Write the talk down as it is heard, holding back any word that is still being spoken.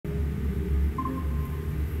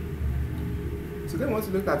Today we want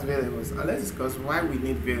to look at variables and let's discuss why we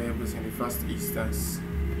need variables in the first instance.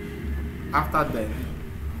 After then,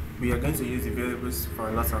 we are going to use the variables for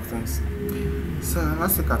a lot of things. So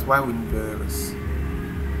let's look at why we need variables.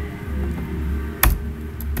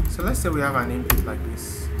 So let's say we have an input like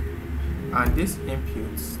this, and this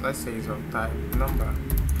input, let's say, is of type number.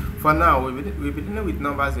 For now, we'll be dealing with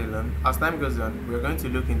numbers alone. As time goes on, we're going to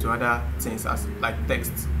look into other things as like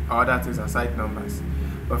text or other things aside numbers.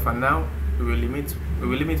 But for now, we will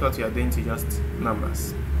limit what we are doing to just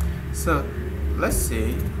numbers. So let's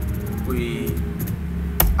say we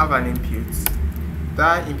have an input.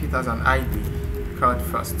 That input has an ID called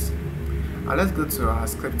first. And let's go to our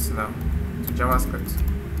script now, to JavaScript.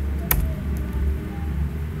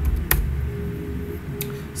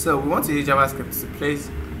 So we want to use JavaScript to place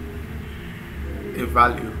a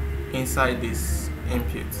value inside this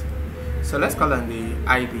input. So let's call on the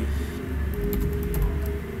ID.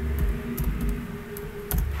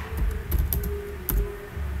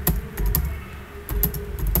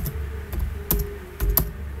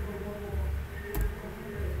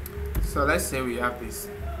 So let's say we have this.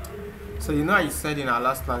 So you know I said in our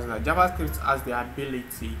last class that JavaScript has the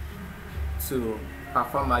ability to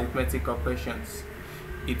perform arithmetic operations.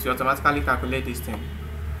 It will automatically calculate this thing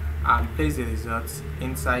and place the results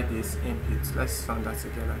inside this input. Let's run that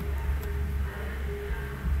together.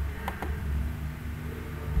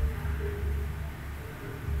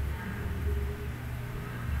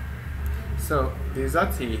 So the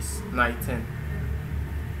result is 19.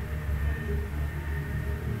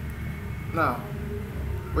 Now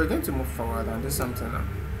we're going to move forward and do something now.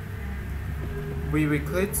 We will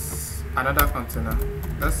create another container.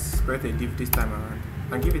 Let's create a div this time around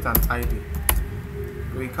and give it an ID.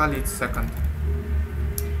 We call it second.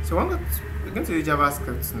 So we're going to use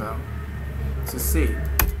JavaScript now to say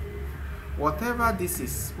whatever this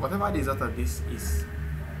is, whatever the result of this is,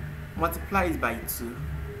 multiply it by 2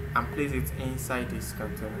 and place it inside this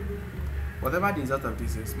container. Whatever the result of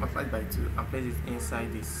this is, multiply it by 2 and place it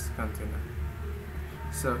inside this container.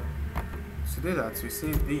 So to do that, we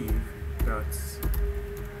say div dot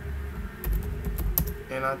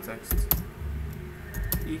inner text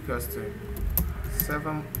equals to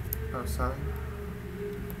 7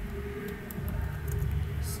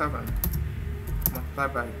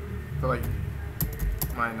 multiplied by 3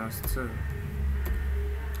 minus 2.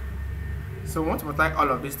 So we want to multiply all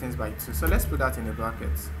of these things by 2. So let's put that in the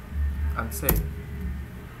brackets and say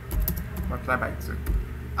multiply by 2.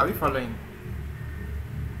 Are we following?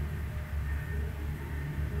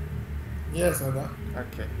 Yes, sir.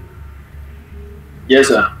 Okay. Yes,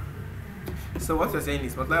 sir. So what we're saying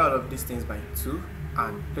is multiply all of these things by 2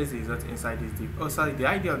 and place the result inside this div. Oh, sorry, the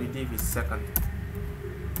idea of the div is second.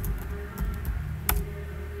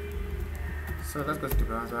 So let's go to the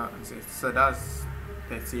browser and say, so that's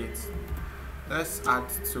 38. Let's add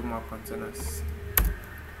 2 more containers.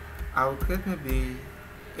 I will create maybe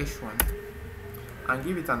h1 and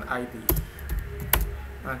give it an ID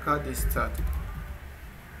and call this third.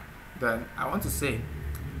 Then I want to say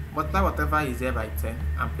multiply whatever is here by 10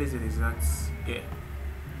 and place the results here.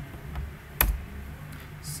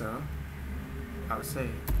 So I'll say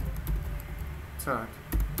third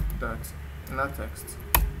dot inner text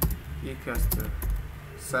equals to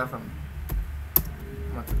 7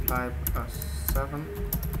 multiplied plus 7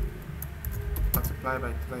 multiplied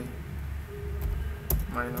by 3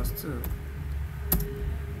 minus 2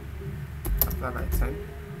 multiplied by 10.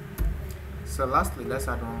 So lastly, let's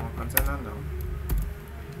add one more container now,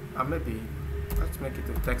 and maybe let's make it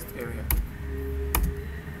a text area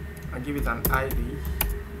and give it an ID.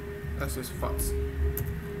 Let's use fourth.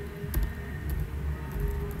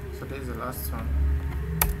 So this is the last one.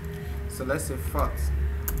 So let's say fourth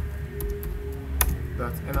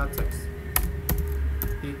dot inner text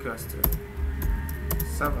equals to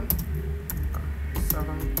 7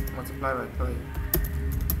 multiplied by 3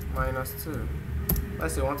 minus 2.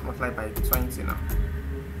 Let's say we want to multiply by 20 now.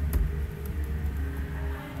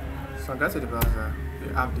 So go to the browser,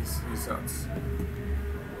 you have these results.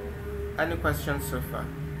 Any questions so far?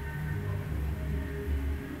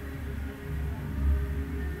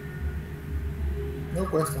 No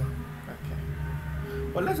question. Okay.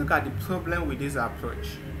 Well, let's look at the problem with this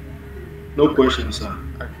approach. No question, sir.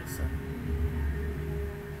 Okay, sir.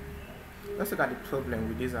 Let's look at the problem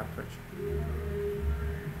with this approach.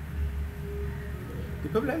 The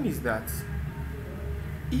problem is that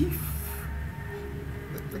if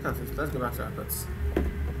look at this, let's go back to our thoughts.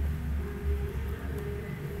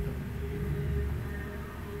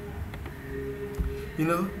 You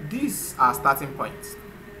know, these are starting points.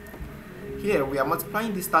 Here we are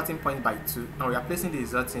multiplying the starting point by 2 and we are placing the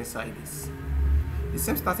results inside this. the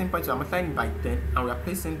same starting point, we are multiplying by 10 and we are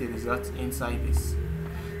placing the result inside this.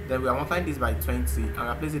 Then we are multiplying this by 20 and we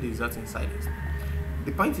are placing the result inside this.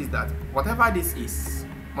 The point is that whatever this is,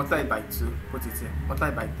 multiply it by 2, put it here, multiply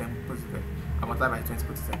it by 10, put it there, and multiply by 20,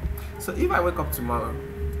 put it there. So if I wake up tomorrow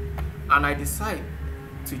and I decide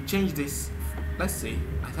to change this, let's say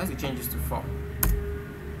I decide to change this to 4.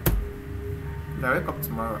 If I wake up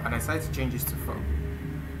tomorrow and I decide to change this to 4,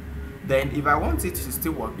 then if I want it to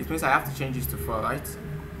still work, it means I have to change this to 4, right?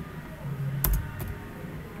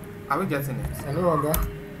 Are we getting it? Hello, Oga.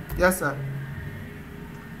 Yes, sir.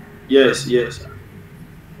 Yes, yes.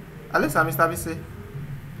 Hello, sir, Mr. BC.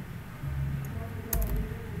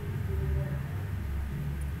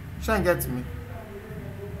 Try and get me.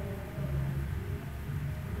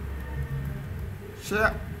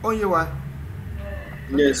 Share. Oh, you are.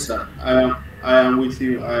 Yes, sir. I am with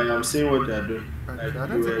you. I am seeing what you are doing. Okay, Like I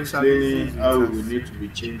don't you think were we shall be explaining seeing how it we as- need to be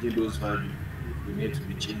changing those values. We need to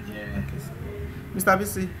be changing. Okay, sir. Mr.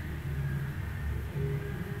 BC.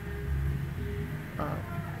 I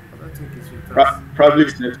don't think it's with us. Probably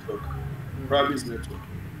it's network. Probably it's network.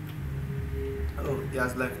 Oh, he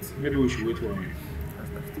has left. Maybe we should wait for him. He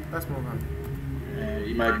has left. Let's move on.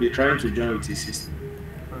 He might be trying to join with his system.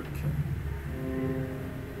 Okay.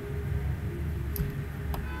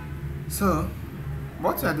 So,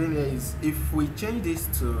 what we are doing here is, if we change this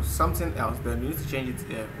to something else, then we need to change it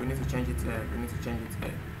here. We need to change it here. We need to change it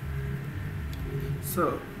here.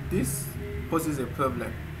 So, this poses a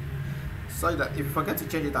problem. So that if you forget to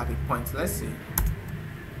change it at a point, let's say,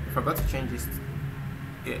 we forgot to change this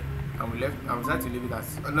here, and we left, I was going to leave it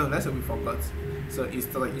as, oh no, let's say we forgot. So it's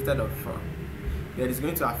 3 instead of 4. Then it's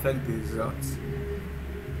going to affect the result.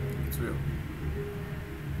 It will.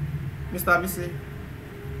 Mr. BC.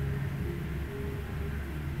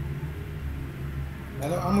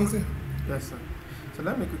 Hello, I'm with you. Yes, sir. So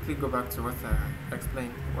let me quickly go back to what I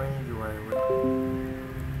explained when you were away.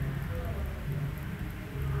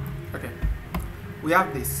 Okay. We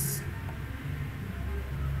have this.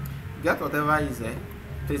 Get whatever is there,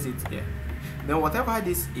 place it here. Then whatever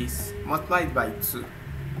this is, multiply it by 2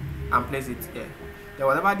 and place it here. Then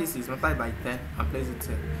whatever this is, multiply by 10 and place it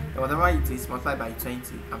here. Then whatever it is, multiply by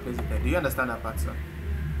 20 and place it there. Do you understand that part, sir?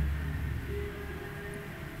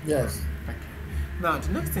 Yes. Okay. Now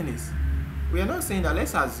the next thing is, we are not saying that,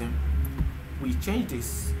 let's assume we change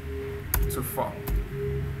this to 4.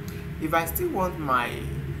 If I still want my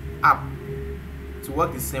app to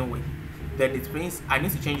work the same way, then it means I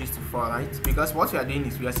need to change this to 4, right? Because what we are doing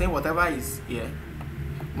is, we are saying whatever is here,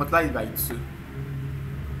 multiply it by 2,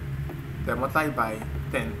 then multiply it by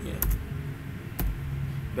 10 here,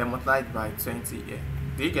 then multiply it by 20 here.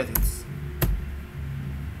 Do you get it?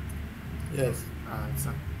 Yes.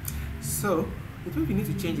 Alright, so it means we need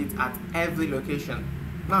to change it at every location.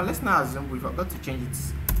 Now let's now assume we forgot to change it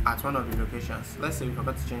at one of the locations. Let's say we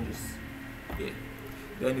forgot to change this here.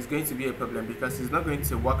 Then it's going to be a problem because it's not going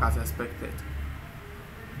to work as expected.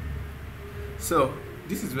 So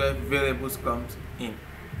this is where variables comes in.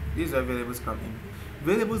 This is where variables come in.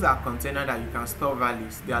 Variables are containers that you can store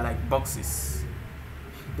values. They are like boxes.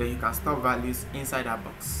 Then you can store values inside that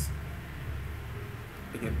box.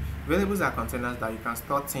 Again, variables are containers that you can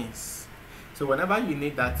store things. So whenever you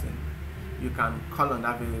need that thing, you can call on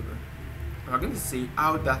that variable. We're going to see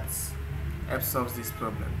how that helps solve this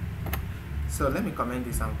problem. So let me comment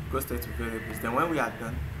this and go straight to variables. Then when we are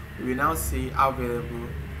done, we will now see how variable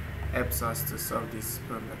helps us to solve this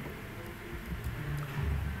problem.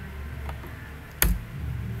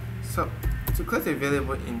 So to create a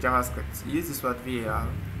variable in JavaScript, use this word var.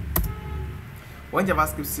 When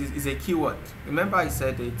JavaScript sees is a keyword, remember I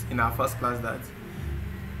said it in our first class that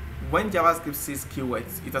when JavaScript sees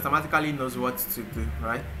keywords, it automatically knows what to do,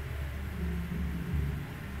 right?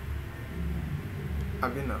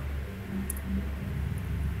 Have you know?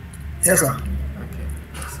 Yes, sir. Okay.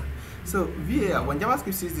 Yes. So var, when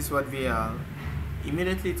JavaScript sees this word var,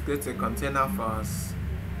 immediately it creates a container for us.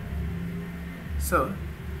 So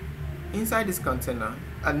inside this container,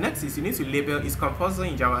 and next is you need to label. It's compulsory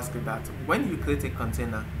in JavaScript that when you create a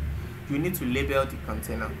container, you need to label the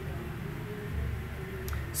container.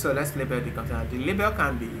 So let's label the container. The label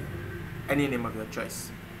can be any name of your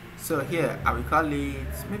choice. So here I will call it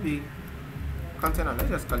maybe container. Let's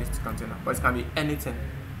just call it container, but it can be anything.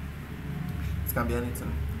 It can be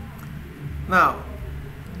anything. Now,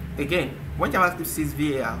 again, when JavaScript sees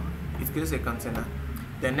var, it creates a container.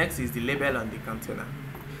 The next is the label on the container.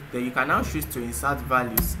 Then you can now choose to insert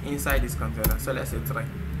values inside this container. So let's say 3.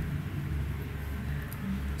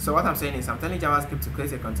 So what I'm saying is I'm telling JavaScript to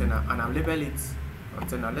create a container and I'm labeling it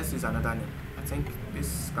container. Let's use another name. I think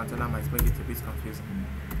this container might make it a bit confusing.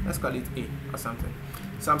 Let's call it A or something.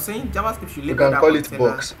 So I'm saying JavaScript should We label can that call it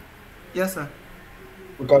container. box. Yes, sir.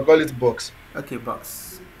 We can call it box. Okay,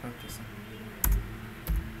 box. Thank you, sir.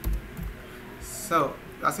 So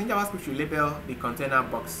I think JavaScript should label the container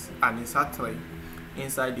box and insert 3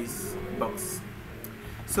 inside this box.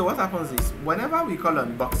 So what happens is whenever we call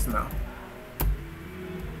on box now,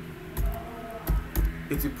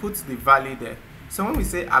 it will put the value there. So when we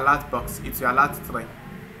say alert box, it will alert 3.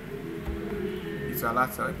 It will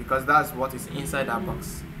alert 3 because that's what is inside that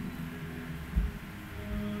box.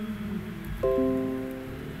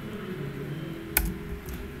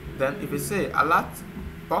 Then if we say alert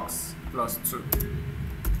box plus 2,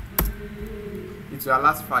 it will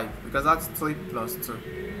alert 5 because that's 3 plus 2.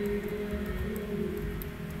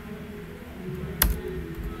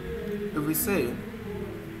 If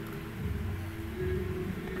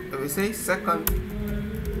we say second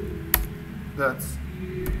dot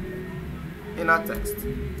inner text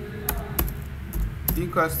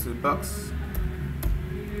equals to box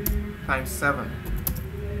times 7,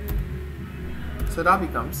 so that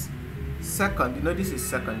becomes second, you know this is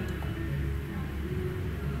second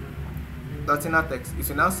dot inner text. It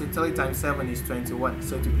will now say 3 times 7 is 21,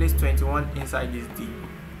 so to place 21 inside this D.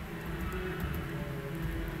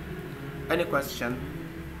 Any question?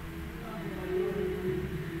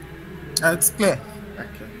 It's clear.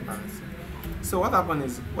 Okay. So what happens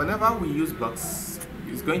is whenever we use box,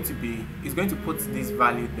 it's going to put this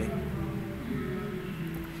value there.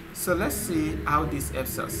 So let's see how this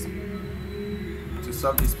helps us to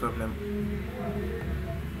solve this problem.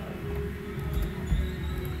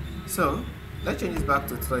 So let's change this back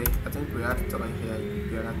to 3. I think we had 3 here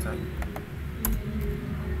the other time.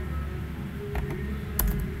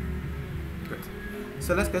 Good.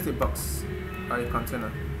 So let's get a box or a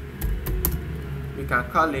container. We can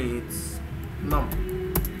call it num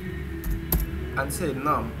and say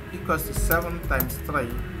num equals to 7 times 3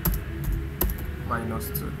 minus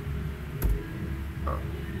 2.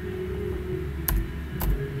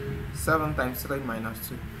 7 times 3 minus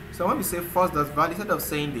 2. So when we say first dot value, instead of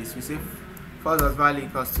saying this, we say first dot value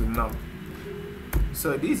equals to num.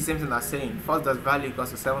 So this is the same thing as saying first dot value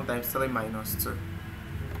equals to 7 times 3 minus 2.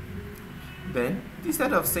 Then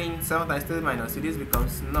instead of saying 7 times 3 minus 2, this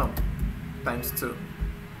becomes num times 2.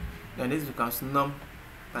 Then this becomes num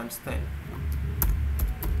times 10.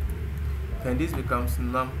 Then this becomes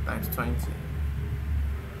num times 20.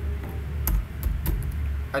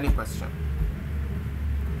 Any question?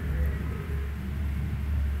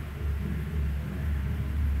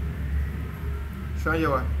 Sure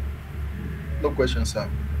you are. No question, sir.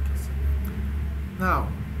 Okay, sir. Now,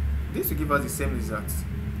 this will give us the same results.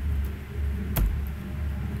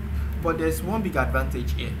 But there's one big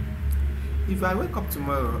advantage here. If I wake up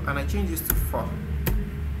tomorrow and I change this to 4,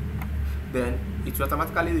 then it will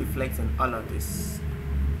automatically reflect in all of this.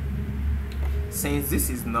 Since this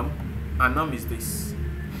is num and num is this,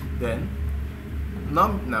 then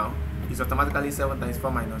num now is automatically 7 times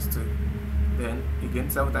 4 minus 2. Then again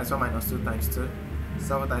 7 times 4 minus 2 times 2,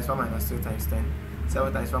 7 times 4 minus 2 times 10,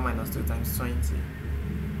 7 times 4 minus 2 times 20.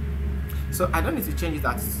 So I don't need to change it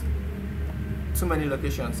at too many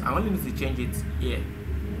locations. I only need to change it here.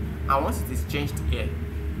 And once it is changed here,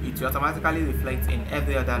 it will automatically reflect in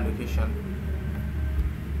every other location.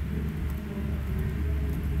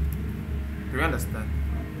 Do you understand?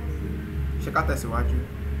 Check out this watch.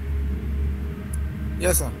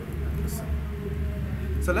 Yes, sir.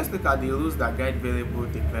 So let's look at the rules that guide variable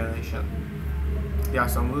declaration. There are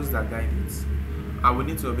some rules that guide it, and we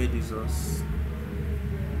need to obey these rules.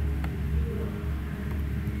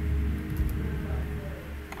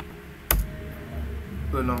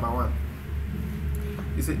 Rule number 1.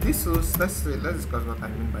 You see, these rules, let's discuss what I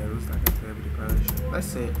mean by rules that guide variable declaration. Let's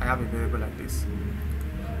say I have a variable like this.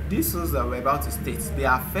 These rules that we're about to state, they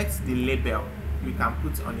affect the label you can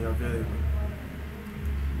put on your variable.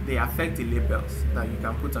 They affect the labels that you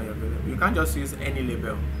can put on your variable. You can't just use any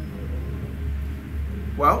label.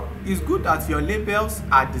 Well, it's good that your labels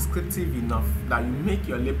are descriptive enough, that you make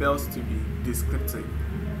your labels to be descriptive.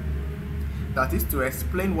 That is to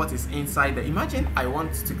explain what is inside there. Imagine I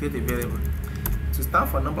want to create a variable to stand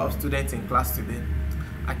for number of students in class today.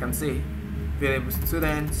 I can say variable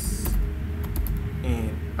students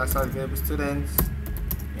in variable students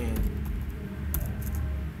in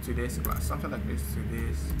today's class, something like this.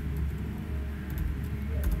 Today's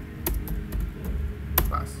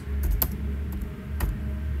class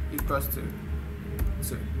equals to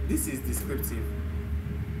 2. This is descriptive.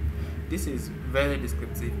 This is very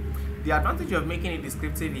descriptive. The advantage of making it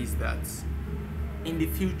descriptive is that in the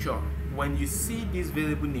future, when you see this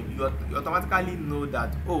variable name, you automatically know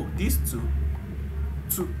that, oh, this two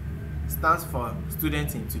stands for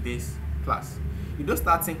students in today's class. You don't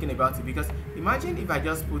start thinking about it, because imagine if I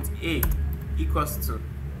just put a equals to,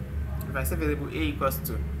 if I say variable a equals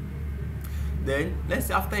to, then let's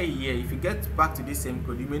say after a year, if you get back to this same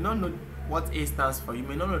code, you may not know what a stands for. You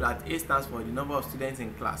may not know that a stands for the number of students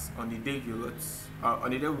in class on the day you wrote,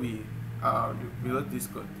 on the day we wrote this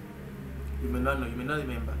code. You may not know, you may not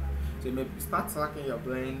remember. So you may start tracking your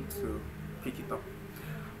brain to pick it up.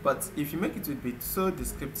 But if you make it to be so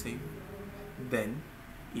descriptive, then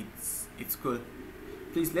it's good.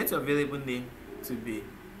 Please let your variable name to be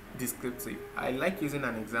descriptive. I like using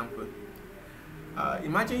an example.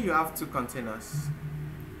 Imagine you have two containers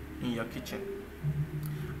in your kitchen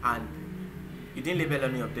and you didn't label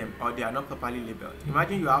any of them, or they are not properly labeled.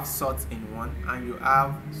 Imagine you have salt in one and you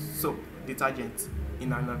have soap, detergent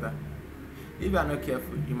in another. If you are not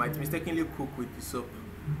careful, you might mistakenly cook with the soap.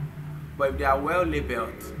 But if they are well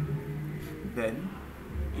labeled, then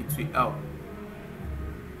it will help.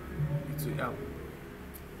 It will help.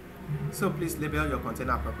 So please label your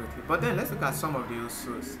container appropriately. But then let's look at some of the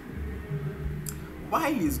rules.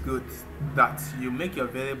 While it's good that you make your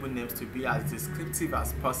variable names to be as descriptive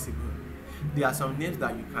as possible, there are some names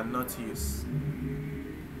that you cannot use.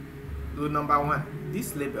 Rule number 1,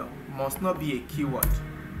 this label must not be a keyword,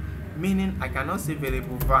 meaning I cannot say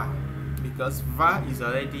variable var, because var is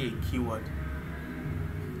already a keyword.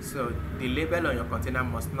 So the label on your container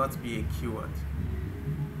must not be a keyword.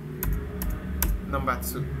 Number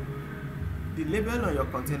 2, the label on your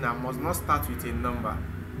container must not start with a number.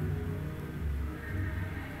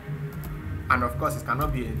 And of course, it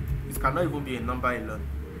cannot even be a number alone.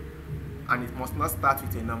 And it must not start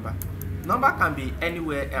with a number. Number can be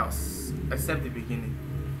anywhere else except the beginning.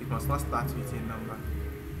 It must not start with a number.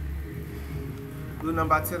 Rule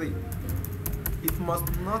number 3, it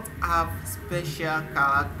must not have special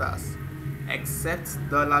characters except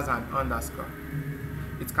dollars and underscore.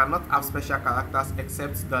 It cannot have special characters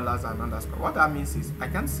except dollars and underscore. What that means is I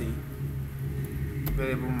can say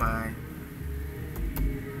variable my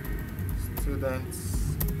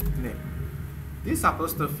student's name. This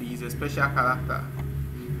apostrophe is a special character.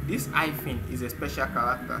 This hyphen is a special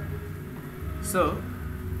character. So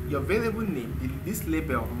your variable name, this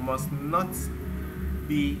label must not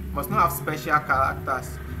have special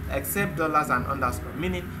characters except dollars and underscore,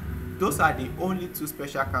 meaning those are the only two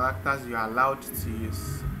special characters you are allowed to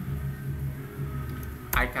use.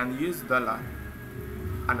 I can use dollar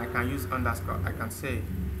and I can use underscore. I can say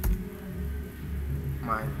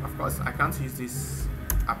of course I can't use this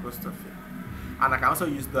apostrophe, and I can also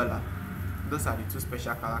use dollar. Those are the two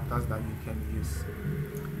special characters that you can use.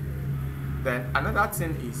 Then another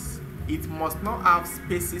thing is it must not have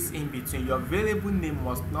spaces in between. Your variable name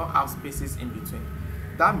must not have spaces in between.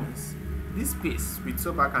 That means this space with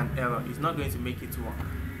throwback and error is not going to make it work.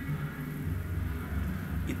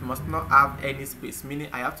 It must not have any space, meaning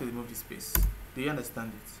I have to remove the space. Do you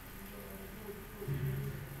understand it?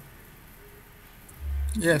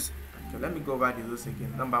 Yes. Okay, let me go over the rules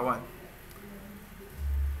again. Number 1,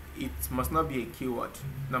 it must not be a keyword.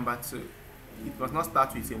 Number 2, it must not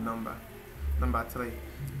start with a number. Number 3,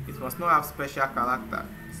 it must not have special characters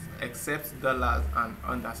except dollars and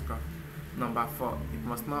underscore. Number 4, it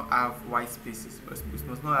must not have white spaces. It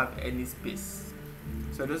must not have any space.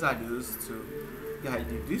 So those are the rules too. Yeah,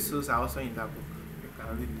 these rules are also in that book. You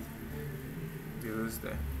can read the rules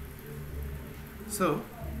there. So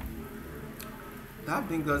that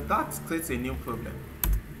creates a new problem.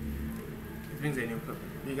 It brings a new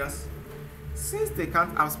problem because since they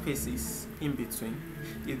can't have spaces in between,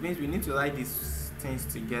 it means we need to write these things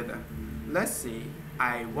together. Let's say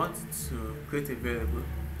I want to create a variable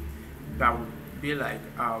that would be like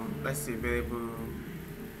let's say variable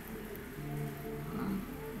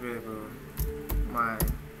my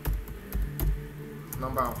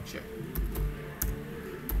number of chair.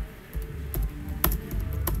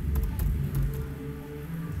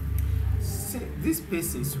 These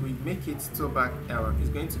spaces will make it throwback error. It's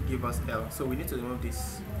going to give us error, so we need to remove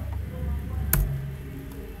this.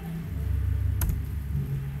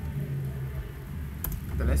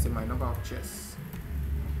 Then let's say my number of chairs.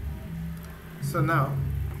 So now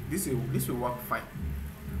this will work fine.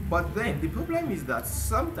 But then the problem is that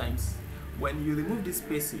sometimes when you remove these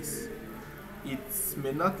spaces, it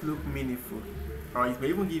may not look meaningful, or it may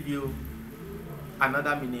even give you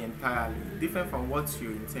another meaning entirely different from what you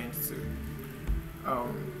intend to.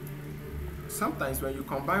 Sometimes when you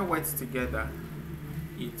combine words together,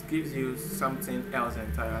 it gives you something else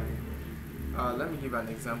entirely. Let me give an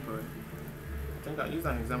example. I think I used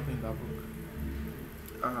an example in that book.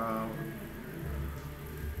 uh,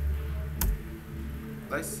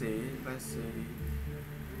 let's say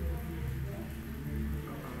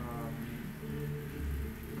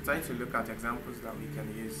I'm trying to look at examples that we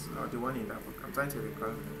can use, or the one in that book. I'm trying to recall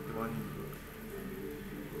the one in the book.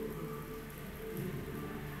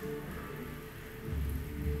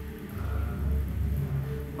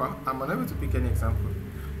 Well, I'm unable to pick any example.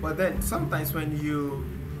 But then sometimes when you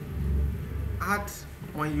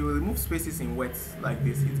remove spaces in words like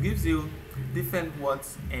this, it gives you different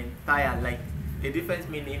words entirely, like a different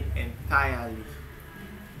meaning entirely.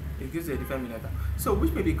 It gives you a different meaning. So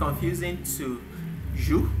which may be confusing to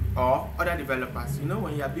you or other developers. You know,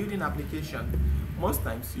 when you are building application, most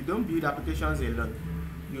times you don't build applications alone.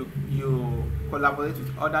 You collaborate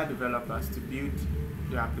with other developers to build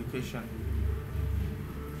your application.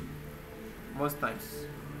 Most times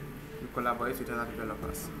you collaborate with other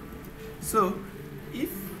developers. So if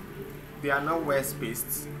they are not well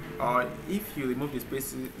spaced, or if you remove the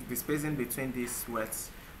spacing between these words,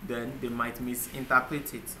 then they might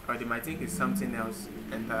misinterpret it, or they might think it's something else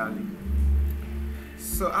entirely.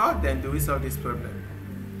 So how then do we solve this problem?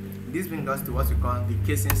 This brings us to what we call the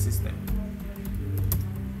casing system.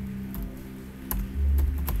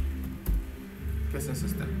 Casing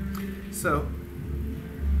system. So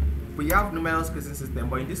we have numerous casing systems,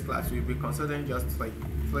 but in this class we'll be considering just like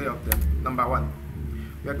 3 of them. Number 1,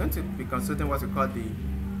 we are going to be considering what we call the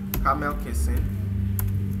camel casing.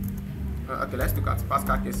 Okay, let's look at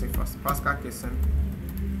Pascal casing first. Pascal casing,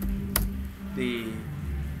 the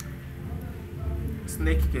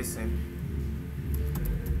snake casing,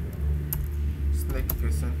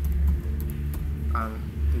 and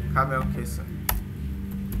the camel casing.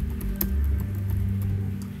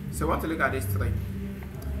 So I want to look at these 3: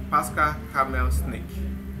 Pascal, camel, snake.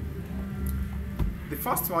 The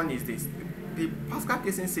first one is this. The Pascal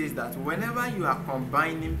casing says that whenever you are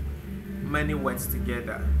combining many words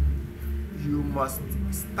together, you must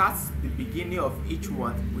start the beginning of each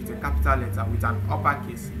word with a capital letter, with an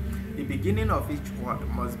uppercase. The beginning of each word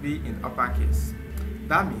must be in uppercase.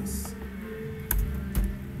 That means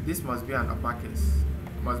this must be an uppercase.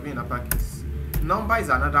 Number is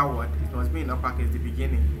another word, it must be in uppercase, the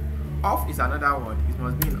beginning. Off is another word, it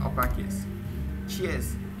must be in uppercase.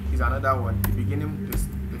 Cheers is another word, the beginning,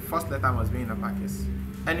 the first letter must be in uppercase.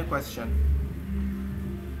 Any question?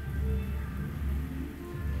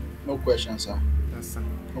 No question, sir. Yes, sir.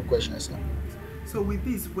 No question, sir. So with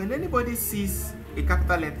this, when anybody sees a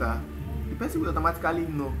capital letter, the person will automatically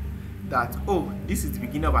know that, oh, this is the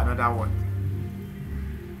beginning of another word.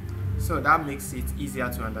 So that makes it easier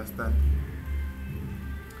to understand.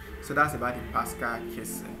 So that's about the Pascal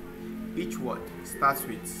casing. Each word starts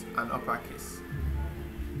with an uppercase.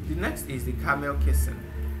 The next is the camel casing.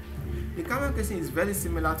 The camel casing is very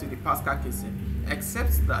similar to the Pascal casing,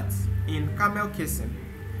 except that in camel casing,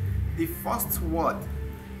 the first word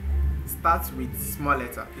starts with small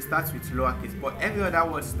letter, it starts with lowercase, but every other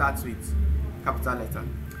word starts with capital letter.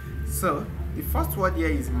 So the first word here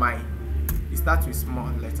is mine, it starts with small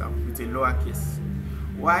letter with a lowercase,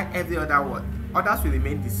 while every other word, others will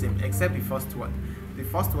remain the same except the first word. The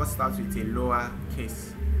first word starts with a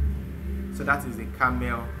lowercase. So that is the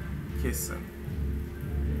camel casing.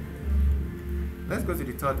 Let's go to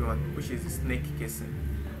the third one, which is the snake casing.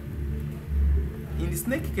 In the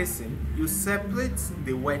snake casing, you separate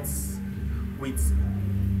the words with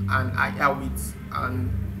an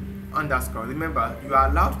underscore. Remember, you are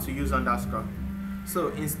allowed to use underscore. So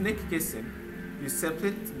in snake casing, you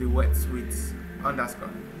separate the words with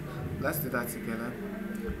underscore. Let's do that together.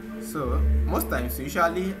 So most times you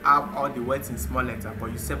usually have all the words in small letter,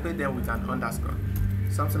 but you separate them with an underscore.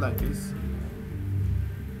 Something like this.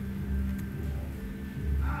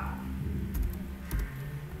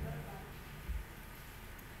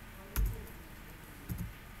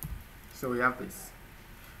 So we have this,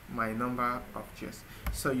 my number of chairs.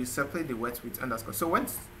 So you separate the words with underscore. So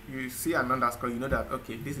once you see an underscore, you know that,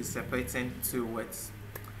 okay, this is separating 2 words.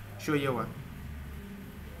 Show you one.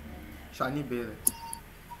 Shani Bele.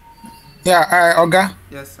 Yeah, Oga.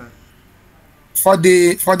 Yes, sir. For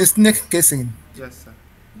the snake casing, Yes, sir.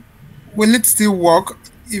 will it still work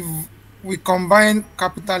if we combine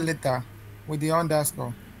capital letter with the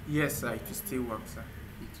underscore? Yes, sir. It will still work, sir.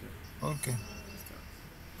 Okay.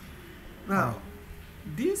 Now,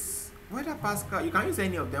 this, whether Pascal, you can use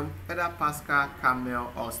any of them, whether Pascal,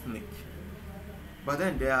 camel, or snake. But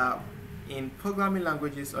then there are, in programming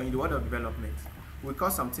languages or in the world of development, we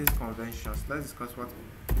call some things conventions. Let's discuss what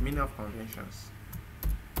the meaning of conventions.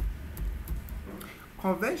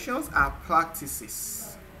 Conventions are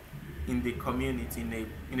practices in the community,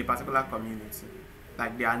 in a particular community.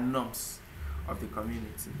 Like they are norms of the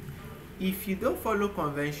community. If you don't follow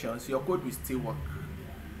conventions, your code will still work,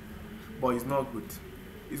 but it's not good.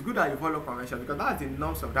 It's good that you follow conventions because that's the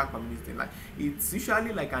norms of that community. Like, it's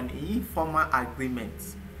usually like an informal agreement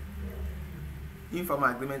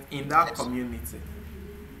in that Yes. community.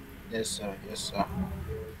 Yes, sir. Yes, sir.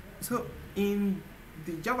 So in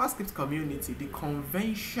the JavaScript community, the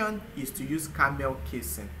convention is to use camel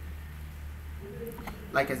casing.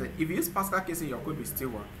 Like I said, if you use Pascal casing, your code will still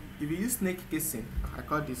work. If you use snake casing, I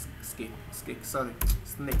call this snake.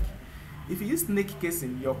 If you use snake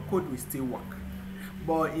casing, your code will still work.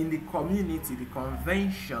 But in the community, the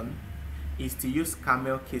convention is to use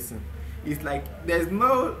camel casing. It's like there's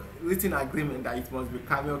no written agreement that it must be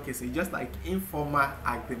camel casing. It's just like informal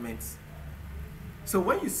agreements. So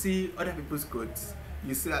when you see other people's codes,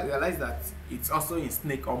 you realize that it's also in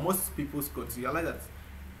snake, or most people's codes. You realize that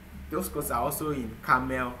those codes are also in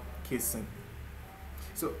camel casing.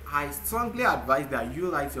 So I strongly advise that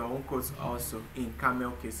you write your own codes also in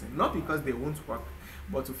camel casing, not because they won't work,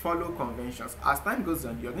 but to follow conventions. As time goes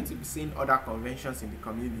on, you're going to be seeing other conventions in the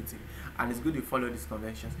community, and it's good to follow these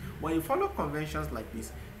conventions. When you follow conventions like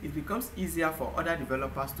this, it becomes easier for other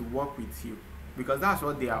developers to work with you, because that's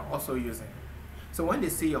what they are also using. So when they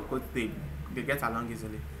see your code, they get along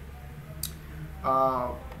easily.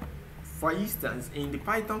 For instance, in the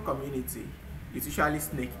Python community, it's usually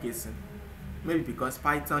snake casing. Maybe because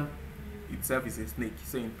Python itself is a snake,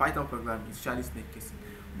 so in Python program it's usually snake casing.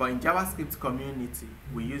 But in JavaScript community,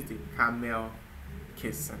 we use the camel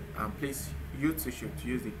casing, and please, you too should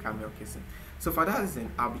use the camel casing. So for that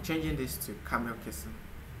reason, I'll be changing this to camel casing.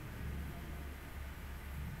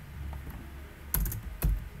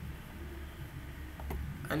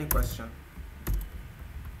 Any question?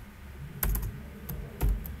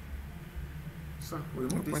 So we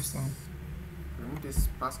remove No this. question. Remove this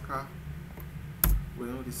Pascal. We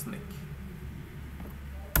remove this snake.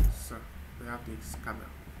 So we have this camel.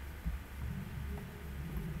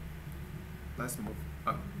 Let's move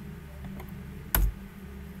on.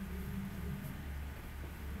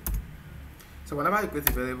 So whenever you create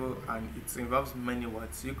a variable and it involves many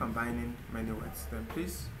words, you combining many words, then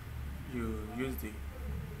please you use the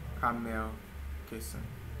camel casing.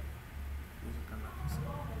 Use the camel casing.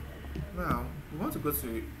 Now we want to go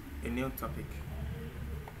to a new topic.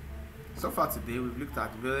 So far today we've looked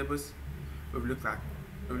at variables, we've looked at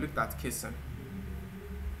casing.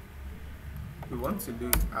 We want to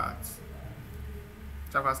look at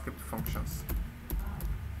JavaScript functions.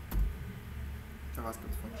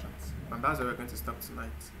 And that's where we're going to stop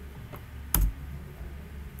tonight.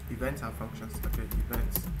 Events and functions. Okay,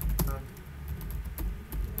 events and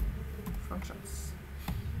functions.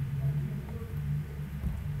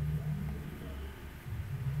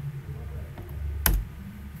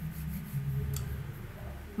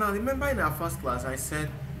 Now remember, in our first class I said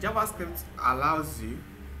JavaScript allows you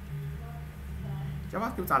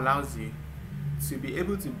to be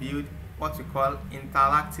able to build what we call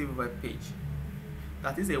interactive web page.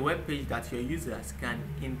 That is a web page that your users can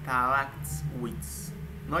interact with,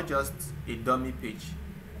 not just a dummy page.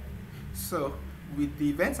 So with the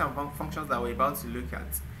events and functions that we're about to look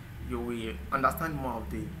at, you will understand more of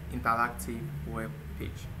the interactive web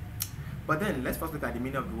page. But then let's first look at the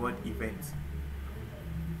meaning of the word event.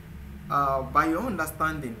 By your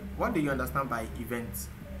understanding, what do you understand by event?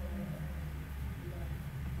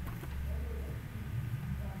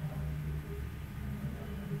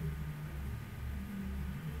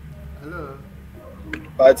 Hello.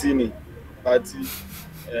 Party,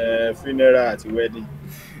 funeral àti wedding.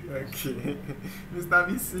 Okay. Mr.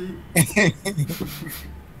 VC.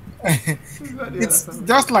 It's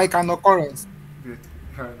just like an occurrence. Good.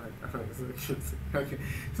 Alright. Okay.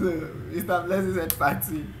 So Mr. Blessing said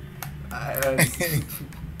party.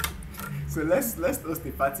 So let's host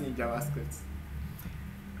a party in JavaScript.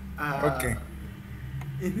 Okay.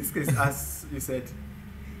 In this case, as you said,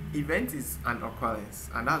 event is an occurrence,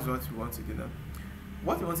 and that's what we want to do now.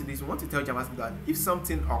 What we want to do is we want to tell JavaScript that if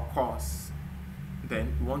something occurs,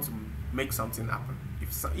 then we want to make something happen.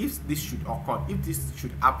 If this should occur, if this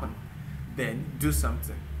should happen, then do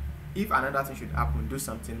something. If another thing should happen, do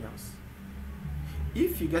something else.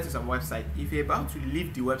 If you get to some website, if you're about to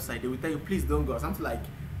leave the website, they will tell you, please don't go. Something like,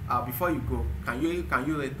 before you go, can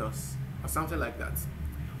you rate us? Or something like that.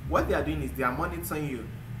 What they are doing is they are monitoring you.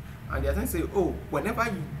 And they are trying to say, oh, whenever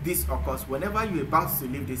this occurs, whenever you're about to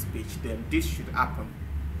leave this page, then this should happen.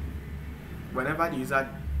 Whenever the user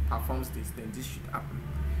performs this, then this should happen.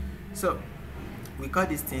 So we call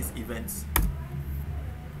these things events.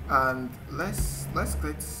 And let's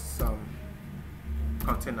create some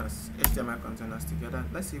containers, HTML containers together.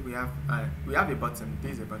 Let's see, we have a button.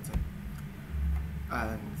 This is a button.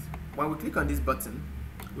 And when we click on this button,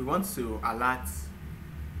 we want to alert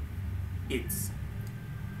it.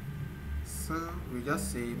 So we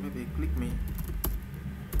just say maybe click me.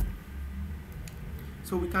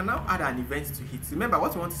 So we can now add an event to it. Remember,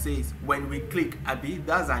 what we want to say is when we click, Abi,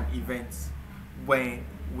 that's an event. When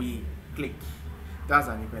we click, that's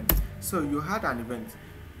an event. So you had an event.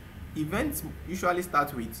 Events usually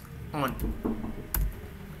start with on.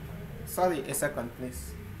 Sorry, a second,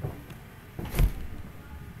 please.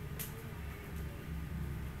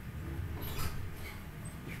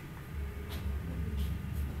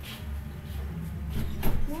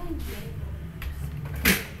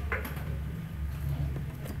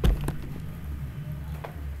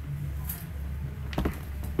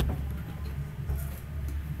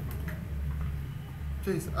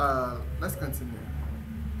 Please, let's continue.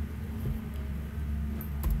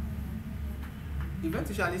 Event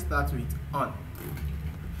usually starts with on.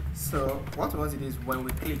 So what we want to do is when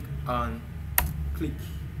we click on click,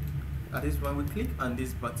 that is when we click on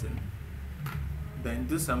this button, then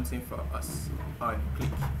do something for us on click.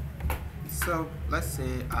 So let's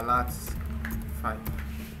say alert 5.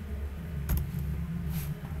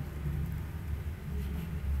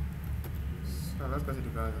 So let's go to the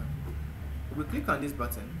browser. We click on this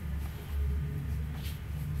button.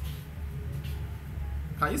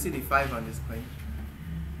 Can you see the 5 on the screen?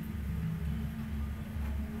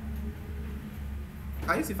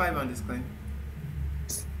 Can you see 5 on the screen?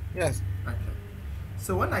 Yes. Okay.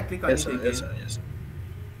 So when I click on Yes, it sir. again, Yes, sir. Yes, sir.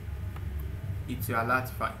 it will alert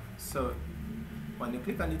 5. So when you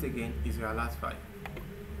click on it again, it will alert 5.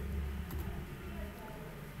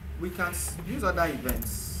 We can use other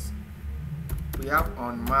events. We have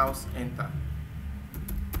on mouse enter.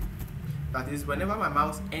 That is, whenever my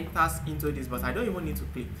mouse enters into this button, I don't even need to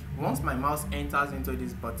click. Once my mouse enters into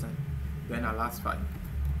this button, then alert 5.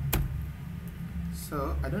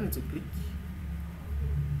 So I don't need to click.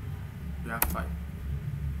 We have 5.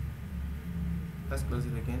 Let's close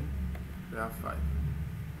it again. We have 5.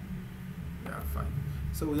 We have 5.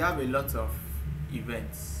 So we have a lot of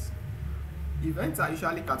events. Events are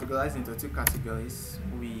usually categorized into two categories.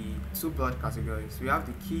 Two broad categories. We have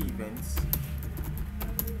the key events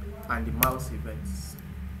and the mouse events.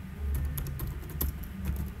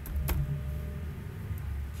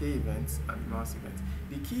 Key events and mouse events.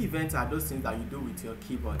 The key events are those things that you do with your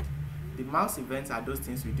keyboard. The mouse events are those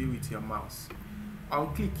things you do with your mouse.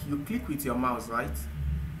 On click, you click with your mouse, right?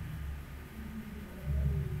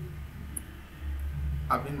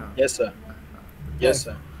 Abina? Yes, sir. Yes,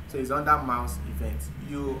 sir. So it's under mouse event.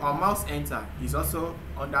 You on mouse enter is also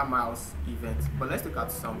under mouse event. But let's look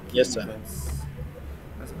at some key Yes, sir. events.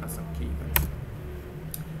 Let's look at some key events.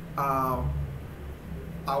 I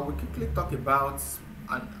will quickly talk about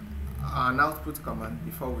an output command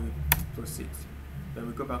before we proceed. Then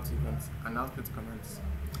we go back to events. An output command.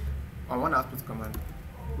 On one output command,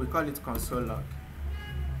 we call it console log.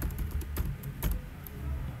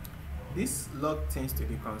 This log tends to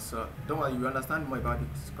the console. Don't worry, you understand more about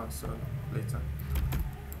this console later.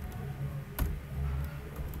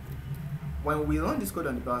 When we run this code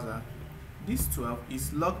on the browser, this 12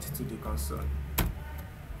 is logged to the console.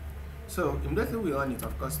 So immediately we run it,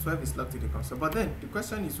 of course, 12 is logged to the console. But then the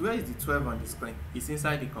question is, where is the 12 on the screen? It's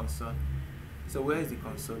inside the console. So where is the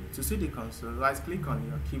console? To see the console, right click on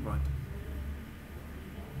your keyboard.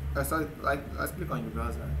 Let's click on your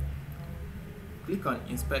browser. Click on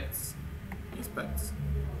inspect.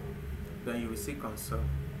 Then you will see console.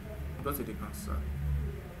 Go to the console.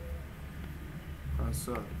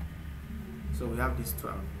 So we have this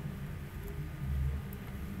 12.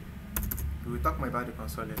 We will talk more about the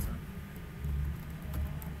console later.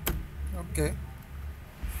 Okay.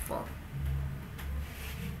 4.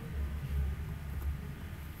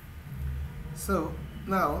 So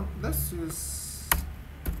now let's use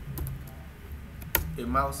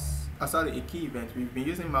a key event. We've been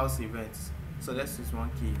using mouse events, so let's use one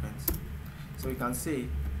key event. So we can say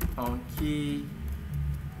on key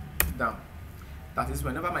down. That is,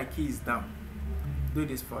 whenever my key is down, do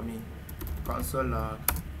this for me. Console log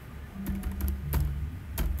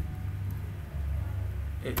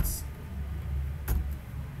 8.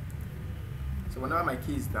 So whenever my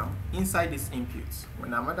key is down, inside this input,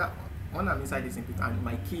 when I'm inside this input and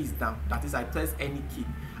my key is down, that is, I press any key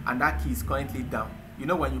and that key is currently down. You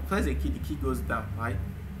know, when you press a key, the key goes down, right?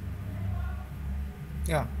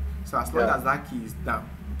 Yeah. So as long as that key is down,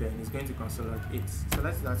 then it's going to console log 8. So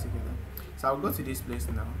let's do that together. So I'll go to this place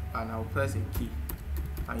now and I'll press a key.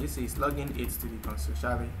 And you see it's logging 8 to the console,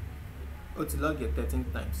 shall we? Oh, to log it 13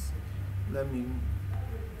 times. Let me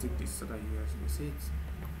take this so that you guys will see it.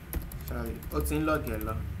 Shall we? Oh, to log it.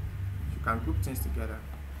 You You can group things together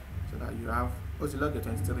so that you have log it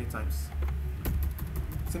 23 times.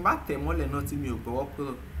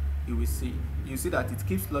 You see that it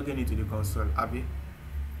keeps logging into the console, Abi.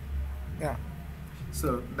 Yeah.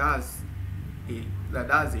 So that's a key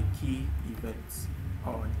event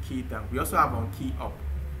on key down. We also have on key up.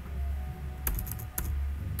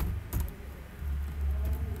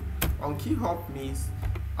 On key up means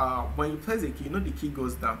when you press the key, the key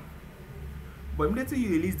goes down. But immediately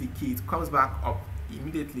you release the key, it comes back up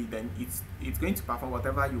immediately. Then it's going to perform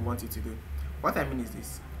whatever you want it to do. What I mean is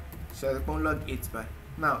this: shall I log 8 by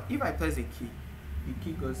now? If I press the key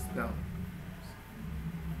goes down.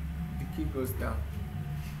 The key goes down.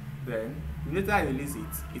 Then immediately I release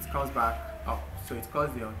it, it comes back up. So it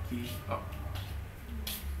calls the on key up.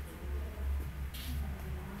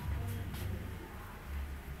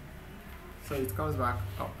 So it comes back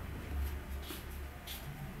up.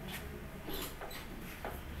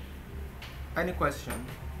 Any question?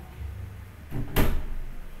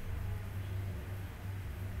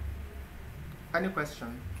 Any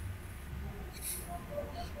question?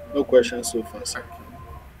 No questions so far, sir. Okay.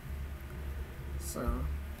 So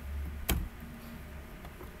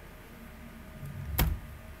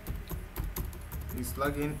it's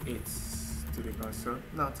logging 8 to the console.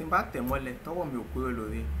 Now,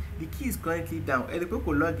 the key is currently down. And the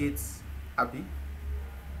people log 8, Abi.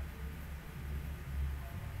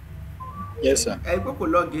 Yes, sir. And the people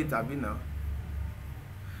log 8, Abi now.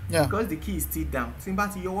 Yeah. Because the key is still down. Simba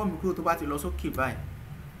ti yowo mi kúrò tó bá ti lọ sókè báyìí.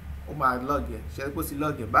 Ó máa log ẹ̀. Ṣé kó ti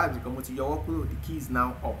log ẹ̀ báyìí because mo ti yọwọ́ kúrò. The key is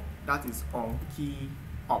now up. That is on key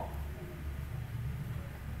up.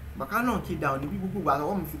 But can on key down? The people who are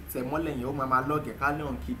on fit mole yẹn ó máa log ẹ̀ ká lé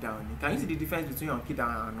on key down. Can you see the difference between on key down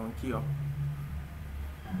and on key up?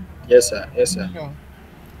 Yes, sir. Yes, sir. Yeah. Okay.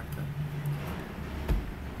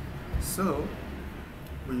 So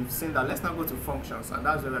we've seen that. Let's now go to functions, and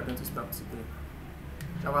that's where we're going to stop today.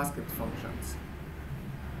 JavaScript functions.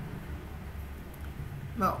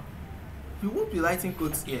 Now, you won't be writing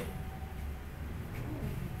codes here.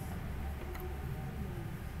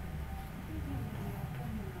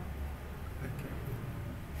 Okay.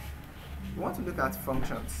 We want to look at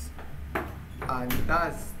functions, and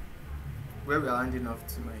that's where we are landing off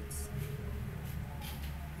tonight.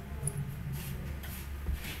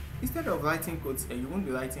 Instead of writing codes here, you won't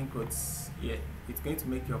be writing codes here. It's going to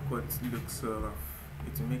make your code look so rough.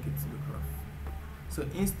 It will make it look rough. So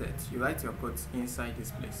instead, you write your code inside this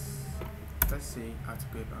place. Let's see how to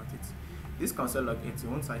go about it. This console log 8, you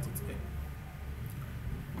won't write it here.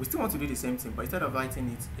 We still want to do the same thing, but instead of writing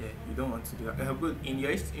it here, you don't want to do that. Good. In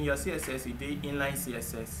your CSS, you did inline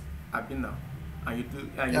CSS, Abina,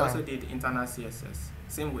 and you also did internal CSS.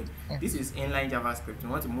 Same way. This is inline JavaScript. You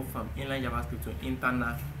want to move from inline JavaScript to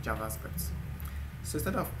internal JavaScript. So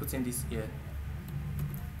instead of putting this here,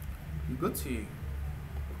 you go to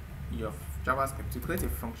your JavaScript to create a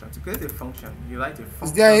function. To create a function, you write a function.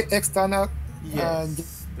 Is there external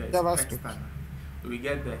Yes, there's JavaScript? external. We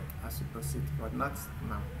get there as we proceed, but not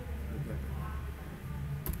now. We get there.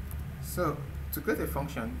 So to create a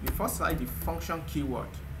function, you first write the function keyword.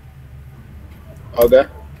 Okay.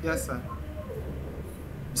 Yes, sir.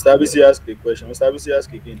 Mr. BC ask a question. Mr. BC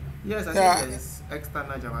ask again. Yes, I Yeah. think there is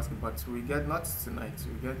external JavaScript, but we get not tonight.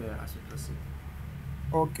 We get there as we proceed.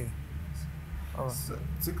 Okay. Alright. So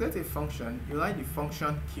to create a function, you write the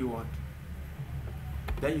function keyword.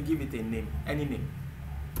 Then you give it a name, any name.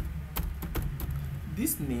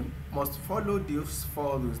 This name must follow those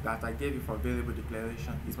 4 rules that I gave you for variable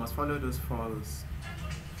declaration. It must follow those 4 rules.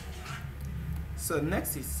 So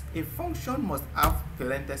next is a function must have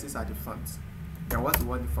parentheses at the front. Then what you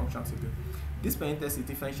want the function to do? This parenthesis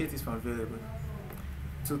differentiates it from variable.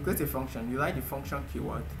 To create a function, you write the function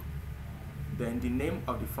keyword, then the name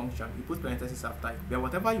of the function, you put parentheses after it. Then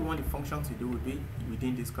whatever you want the function to do will be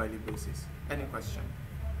within this curly braces. Any question?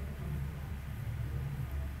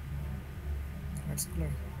 That's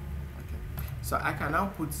clear. Okay. So I can now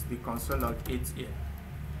put the console log 8 here.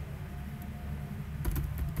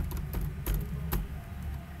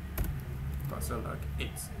 Console log 8.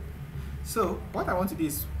 So what I want to do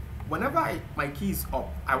is, whenever my key is up,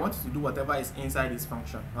 I want to do whatever is inside this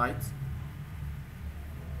function, right?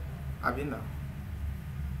 Have you now?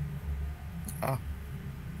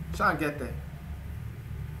 Shall I get there?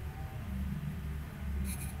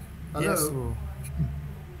 Hello? Yes. So,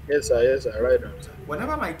 Yes, sir. Yes, sir. Right on, sir.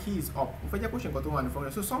 Whenever my key is up,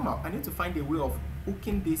 so somehow I need to find a way of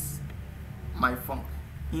hooking this, my func,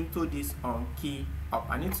 into this key up.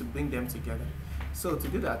 I need to bring them together. So to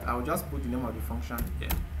do that, I will just put the name of the function here.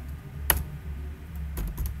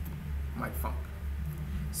 My func.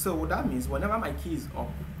 So that means whenever my key is up,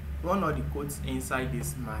 run all the codes inside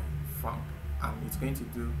this my func, and it's going to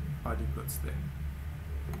do all the codes there.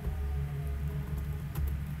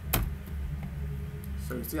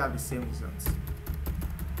 So you still have the same results.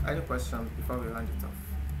 Any questions before we round it off?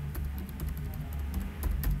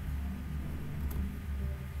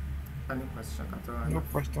 Any question at all? No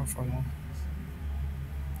question for now.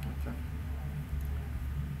 Okay.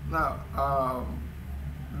 Now,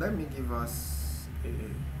 let me give us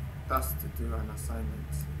a task to do, an assignment.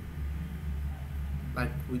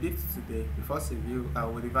 Like we did today, we first review,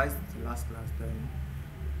 we revised the last class, then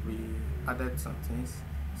we added some things.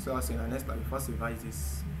 So as in the next class, we first revise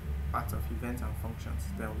this part of events and functions,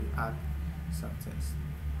 then we add some things.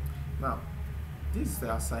 Now, this is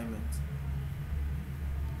the assignment.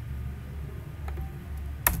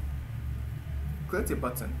 Create a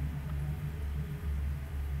button.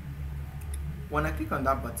 When I click on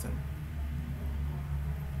that button,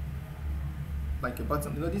 like a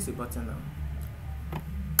button, you know this is a button now.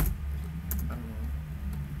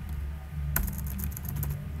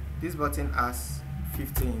 This button has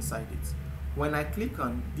 50 inside it. When I click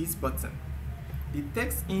on this button, the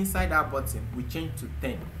text inside that button will change to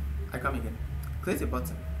 10. I come again. Create a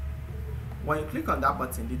button. When you click on that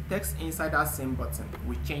button, the text inside that same button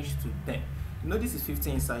will change to 10. You know this is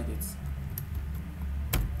 15 inside it.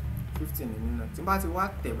 15 in minutes. But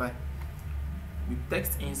whatever, the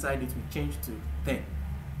text inside it will change to 10.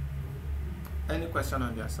 Any question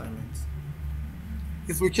on the assignment?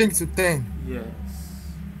 It will change to 10. Yes.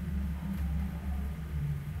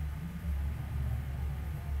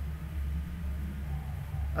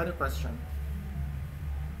 Any question?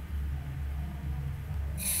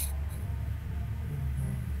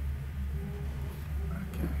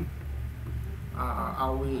 Okay. I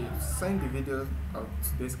will send the video of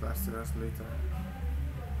today's class to us later.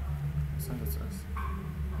 Send it to us.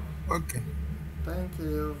 Okay. Thank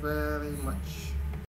you very much.